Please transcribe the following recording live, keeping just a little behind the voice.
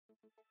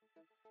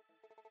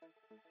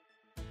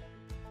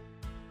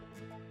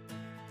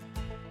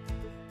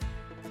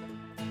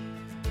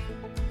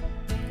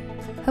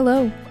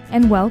Hello,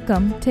 and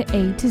welcome to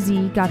A to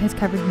Z God Has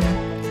Covered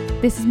Me.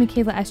 This is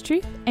Michaela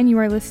Estruth, and you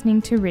are listening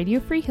to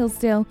Radio Free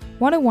Hillsdale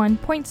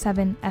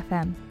 101.7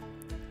 FM.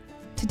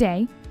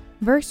 Today,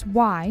 verse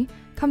Y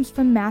comes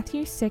from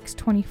Matthew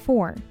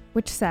 6:24,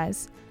 which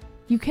says,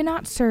 "You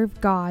cannot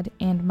serve God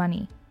and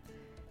money."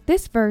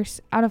 This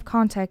verse, out of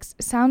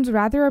context, sounds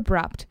rather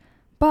abrupt,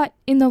 but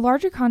in the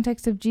larger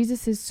context of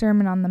Jesus'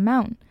 Sermon on the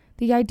Mount,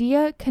 the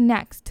idea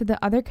connects to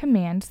the other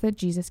commands that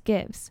Jesus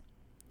gives.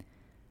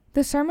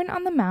 The Sermon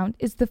on the Mount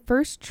is the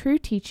first true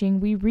teaching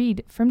we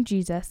read from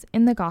Jesus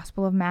in the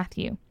Gospel of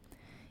Matthew.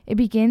 It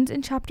begins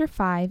in chapter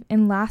 5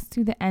 and lasts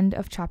through the end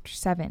of chapter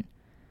 7.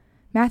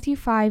 Matthew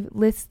 5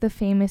 lists the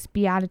famous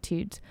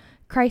Beatitudes,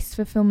 Christ's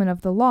fulfillment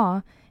of the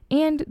law,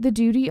 and the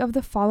duty of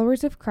the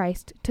followers of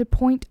Christ to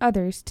point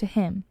others to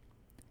Him.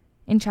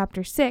 In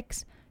chapter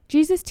 6,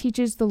 Jesus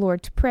teaches the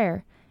Lord's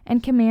Prayer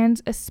and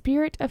commands a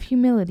spirit of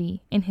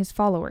humility in His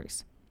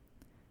followers.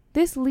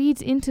 This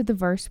leads into the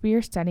verse we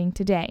are studying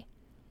today.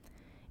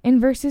 In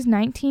verses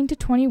 19 to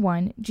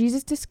 21,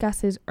 Jesus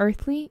discusses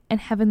earthly and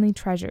heavenly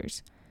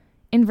treasures.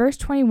 In verse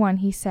 21,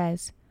 he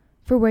says,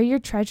 "For where your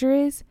treasure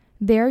is,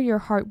 there your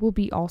heart will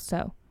be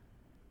also."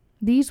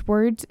 These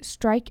words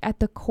strike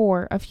at the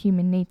core of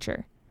human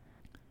nature.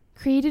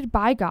 Created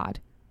by God,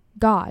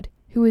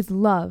 who is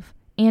love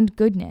and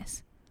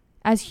goodness.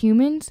 As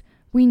humans,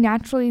 we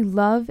naturally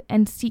love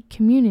and seek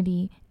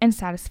community and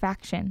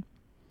satisfaction.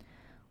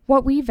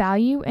 What we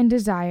value and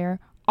desire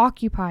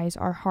occupies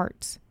our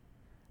hearts.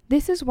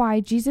 This is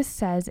why Jesus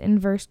says in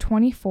verse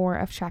 24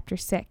 of chapter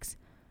 6,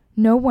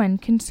 "No one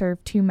can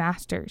serve two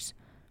masters,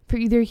 for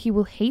either he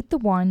will hate the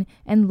one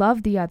and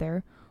love the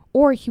other,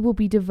 or he will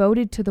be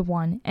devoted to the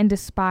one and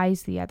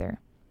despise the other.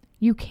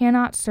 You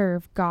cannot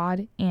serve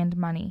God and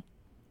money."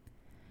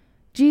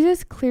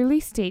 Jesus clearly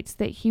states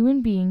that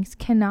human beings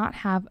cannot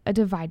have a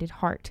divided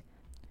heart.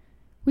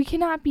 We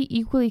cannot be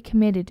equally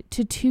committed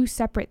to two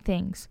separate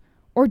things,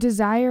 or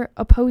desire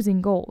opposing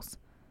goals.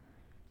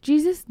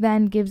 Jesus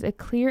then gives a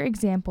clear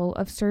example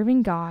of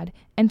serving God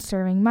and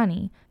serving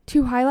money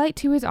to highlight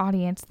to his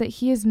audience that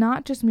he is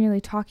not just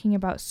merely talking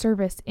about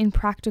service in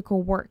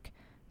practical work,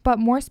 but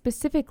more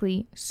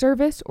specifically,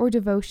 service or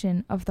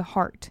devotion of the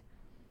heart.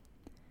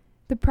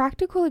 The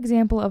practical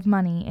example of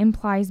money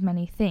implies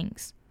many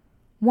things.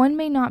 One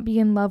may not be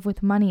in love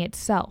with money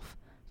itself,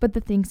 but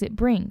the things it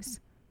brings: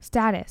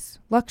 status,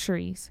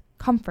 luxuries,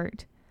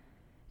 comfort.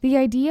 The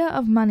idea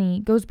of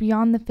money goes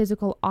beyond the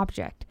physical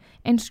object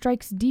and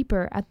strikes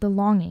deeper at the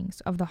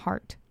longings of the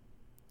heart.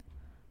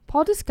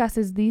 Paul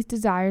discusses these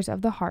desires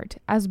of the heart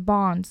as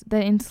bonds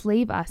that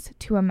enslave us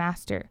to a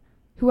master,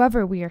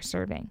 whoever we are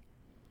serving.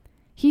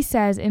 He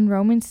says in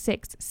Romans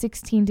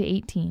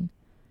 6:16-18,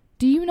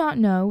 "Do you not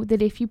know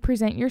that if you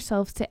present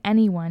yourselves to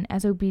anyone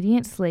as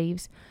obedient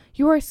slaves,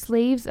 you are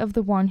slaves of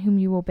the one whom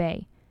you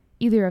obey,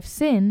 either of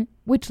sin,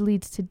 which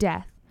leads to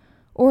death,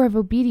 or of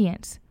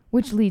obedience,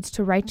 which leads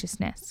to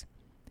righteousness?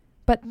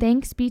 But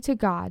thanks be to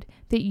God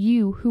that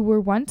you who were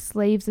once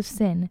slaves of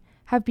sin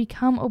have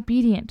become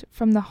obedient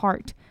from the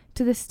heart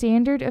to the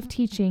standard of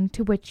teaching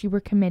to which you were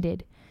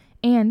committed,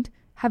 and,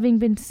 having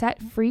been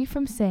set free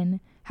from sin,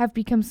 have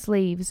become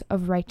slaves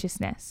of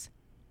righteousness."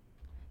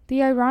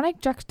 The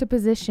ironic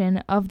juxtaposition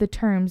of the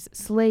terms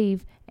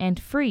slave and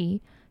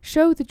free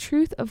show the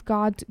truth of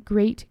God's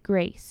great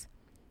grace.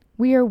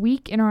 We are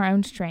weak in our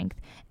own strength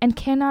and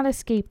cannot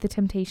escape the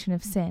temptation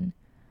of sin.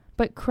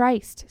 But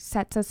Christ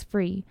sets us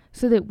free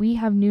so that we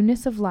have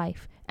newness of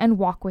life and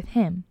walk with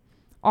Him,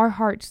 our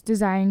hearts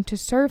desiring to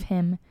serve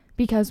Him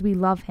because we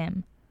love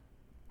Him.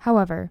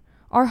 However,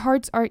 our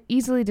hearts are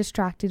easily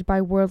distracted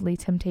by worldly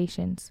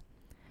temptations.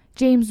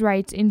 James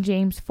writes in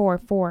James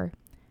 4:4,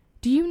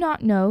 "Do you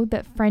not know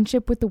that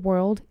friendship with the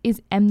world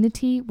is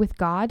enmity with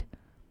God?"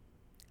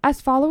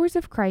 As followers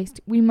of Christ,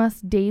 we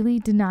must daily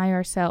deny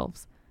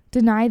ourselves,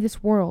 deny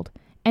this world,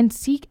 and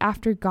seek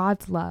after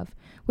God's love,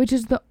 which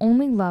is the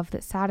only love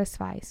that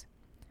satisfies.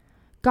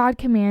 God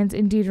commands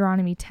in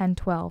Deuteronomy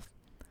 10:12,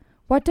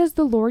 "What does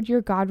the Lord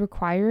your God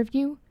require of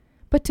you?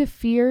 But to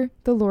fear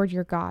the Lord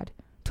your God,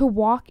 to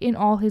walk in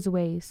all His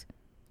ways,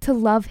 to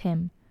love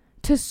Him,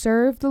 to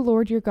serve the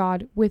Lord your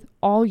God with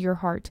all your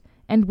heart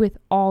and with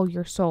all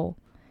your soul,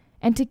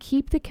 and to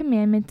keep the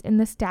commandments and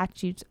the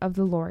statutes of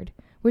the Lord,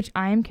 which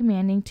I am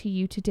commanding to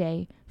you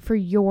today for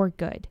your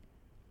good."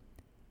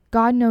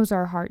 God knows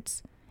our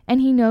hearts, and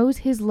He knows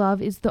His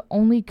love is the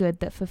only good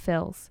that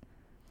fulfills.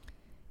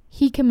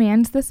 He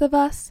commands this of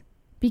us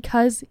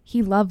because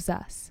He loves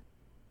us.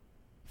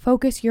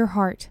 Focus your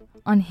heart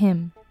on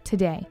Him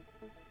today.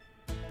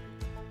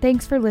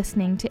 Thanks for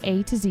listening to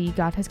A to Z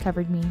God Has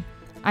Covered Me.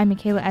 I'm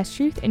Michaela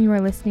Estruth, and you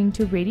are listening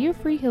to Radio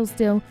Free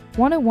Hillsdale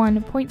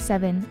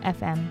 101.7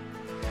 FM.